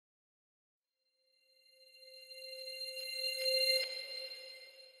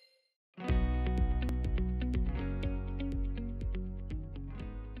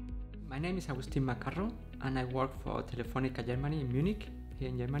My name is Agustin Macarro and I work for Telefónica Germany in Munich, here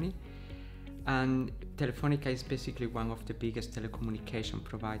in Germany. And Telefónica is basically one of the biggest telecommunication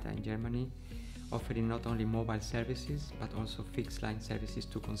provider in Germany, offering not only mobile services but also fixed line services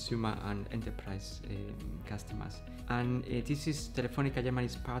to consumer and enterprise customers. And this is Telefónica Germany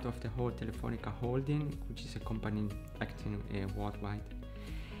is part of the whole Telefónica holding, which is a company acting worldwide.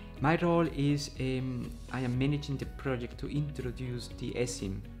 My role is I am managing the project to introduce the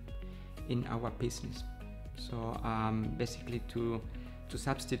eSIM in our business. So basically to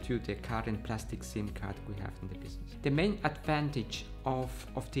substitute the current plastic SIM card we have in the business. The main advantage of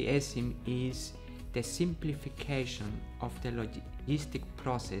the eSIM is the simplification of the logistic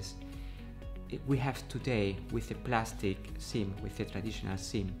process we have today with the plastic SIM, with the traditional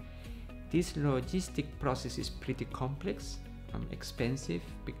SIM. This logistic process is pretty complex, expensive,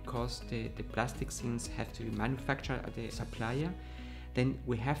 because the plastic SIMs have to be manufactured at the supplier. Then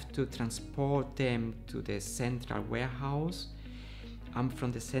we have to transport them to the central warehouse, and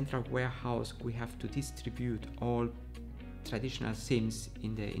from the central warehouse we have to distribute all traditional SIMs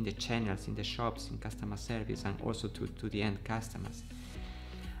in the channels, in the shops, in customer service, and also to the end customers.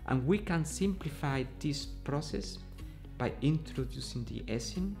 And we can simplify this process by introducing the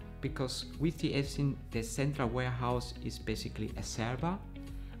eSIM, because with the eSIM the central warehouse is basically a server,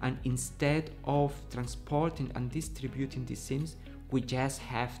 and instead of transporting and distributing the SIMs, we just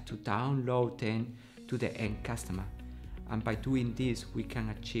have to download them to the end customer. And by doing this, we can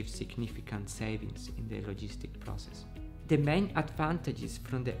achieve significant savings in the logistic process. The main advantages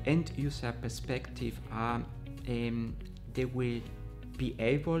from the end user perspective are they will be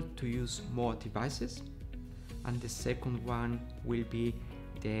able to use more devices, and the second one will be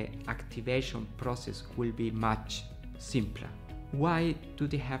the activation process will be much simpler. Why do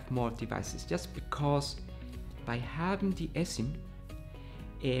they have more devices? Just because by having the eSIM,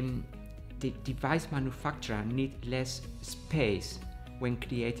 the device manufacturer needs less space when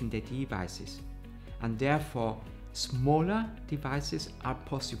creating the devices, and therefore smaller devices are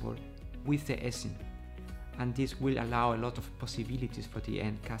possible with the eSIM, and this will allow a lot of possibilities for the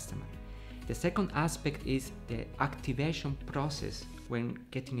end customer. The second aspect is the activation process when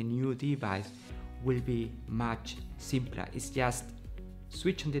getting a new device will be much simpler. It's just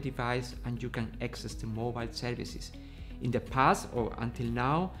switch on the device and you can access the mobile services. In the past, or until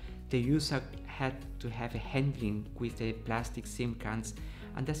now, the user had to have a handling with the plastic SIM cards,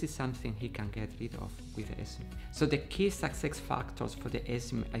 and this is something he can get rid of with the eSIM. So the key success factors for the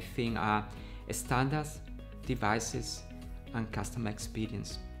eSIM, I think, are standards, devices, and customer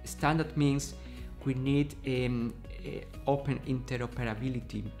experience. Standard means we need open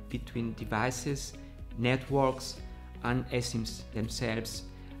interoperability between devices, networks, and eSIMs themselves,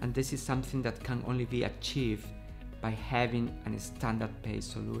 and this is something that can only be achieved by having a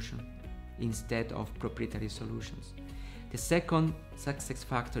standard-based solution instead of proprietary solutions. The second success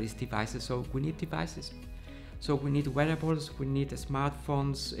factor is devices. So we need devices. So we need wearables, we need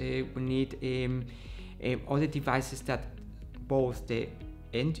smartphones, we need other devices that both the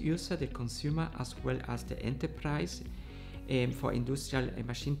end user, the consumer, as well as the enterprise for industrial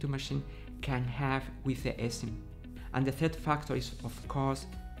machine-to-machine can have with the eSIM. And the third factor is, of course,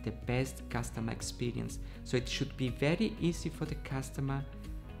 the best customer experience. So it should be very easy for the customer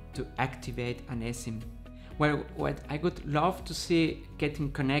to activate an eSIM. Well, what I would love to see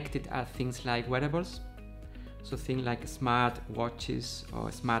getting connected are things like wearables. So things like smart watches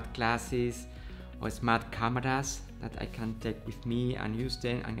or smart glasses or smart cameras that I can take with me and use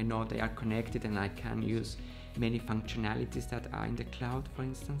them, and I know they are connected and I can use many functionalities that are in the cloud, for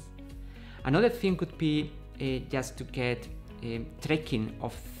instance. Another thing could be just to get tracking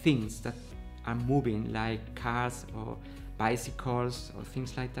of things that are moving, like cars or bicycles or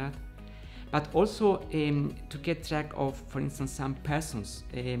things like that. But also to get track of, for instance, some persons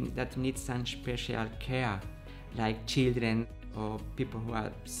that need some special care, like children or people who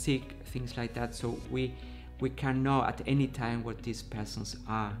are sick, things like that. So we can know at any time what these persons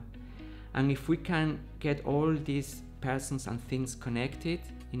are. And if we can get all these persons and things connected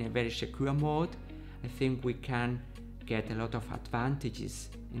in a very secure mode, I think we can get a lot of advantages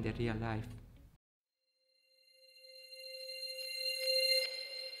in the real life.